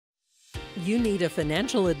You need a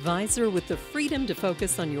financial advisor with the freedom to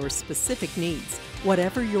focus on your specific needs.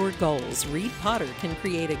 Whatever your goals, Reed Potter can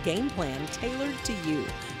create a game plan tailored to you.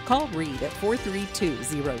 Call Reed at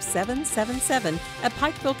 432-0777 at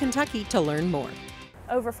Pikeville, Kentucky to learn more.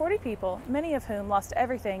 Over 40 people, many of whom lost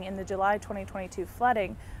everything in the July 2022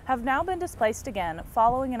 flooding, have now been displaced again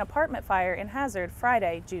following an apartment fire in Hazard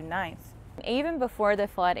Friday, June 9th. Even before the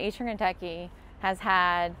flood, Eastern Kentucky has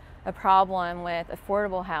had a problem with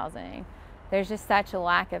affordable housing. There's just such a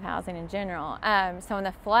lack of housing in general. So when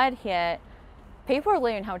the flood hit, people were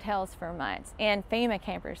living in hotels for months and FEMA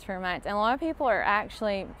campers for months. And a lot of people are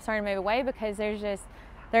actually starting to move away because there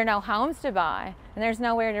are no homes to buy and there's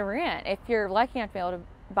nowhere to rent. If you're lucky enough to be able to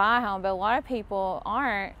buy a home, but a lot of people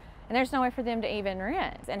aren't, and there's no way for them to even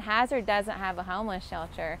rent. And Hazard doesn't have a homeless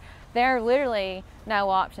shelter. There are literally no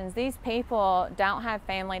options. These people don't have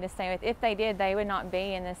family to stay with. If they did, they would not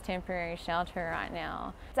be in this temporary shelter right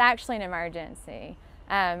now. It's actually an emergency.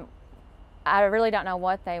 I really don't know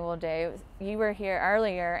what they will do. You were here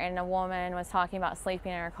earlier and a woman was talking about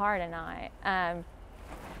sleeping in her car tonight.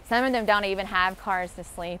 Some of them don't even have cars to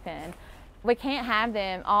sleep in. We can't have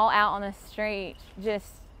them all out on the street,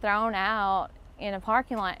 just thrown out in a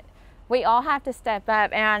parking lot. We all have to step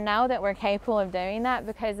up, and I know that we're capable of doing that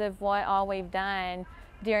because of what all we've done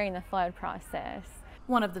during the flood process.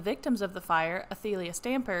 One of the victims of the fire, Athelia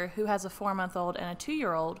Stamper, who has a 4-month-old and a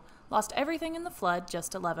 2-year-old, lost everything in the flood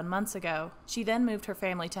just 11 months ago. She then moved her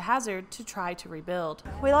family to Hazard to try to rebuild.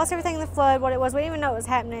 We lost everything in the flood. What it was, we didn't even know it was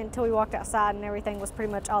happening until we walked outside and everything was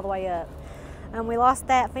pretty much all the way up. We lost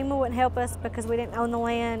that. FEMA wouldn't help us because we didn't own the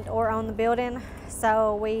land or own the building.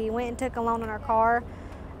 So we went and took a loan on our car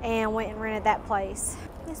and went and rented that place.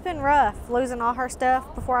 It's been rough, losing all her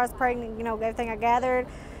stuff before I was pregnant, you know, everything I gathered,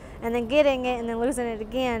 and then getting it and then losing it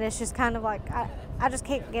again. It's just kind of like, I just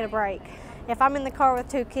can't get a break. If I'm in the car with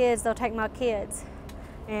 2 kids, they'll take my kids.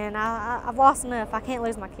 And I've lost enough, I can't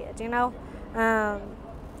lose my kids, you know? And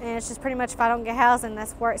it's just pretty much if I don't get housing,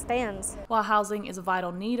 that's where it stands. While housing is a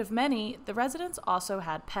vital need of many, the residents also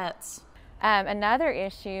had pets. Another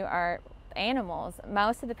issue are animals.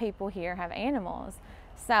 Most of the people here have animals.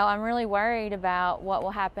 So I'm really worried about what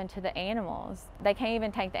will happen to the animals. They can't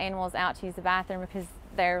even take the animals out to use the bathroom because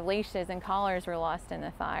their leashes and collars were lost in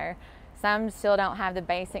the fire. Some still don't have the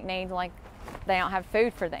basic needs, like they don't have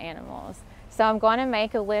food for the animals. So I'm going to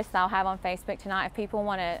make a list I'll have on Facebook tonight. If people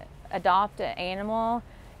want to adopt an animal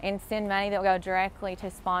and send money that will go directly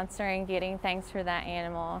to sponsoring getting things for that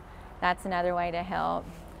animal, that's another way to help.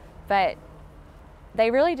 But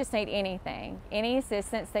they really just need anything. Any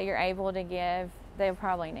assistance that you're able to give, they'll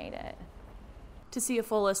probably need it. To see a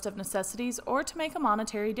full list of necessities or to make a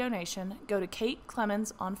monetary donation, go to Kate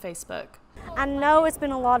Clemens on Facebook. I know it's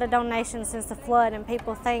been a lot of donations since the flood and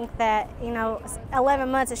people think that, you know,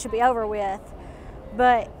 11 months it should be over with.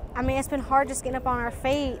 But, I mean, it's been hard just getting up on our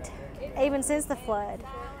feet, even since the flood.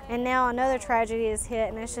 And now another tragedy is hit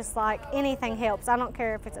and it's just like anything helps. I don't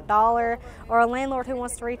care if it's $1 or a landlord who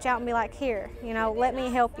wants to reach out and be like, here, you know, let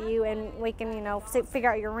me help you and we can, you know,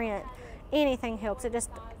 figure out your rent. Anything helps,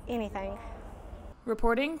 anything.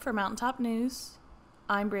 Reporting for Mountaintop News,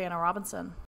 I'm Brianna Robinson.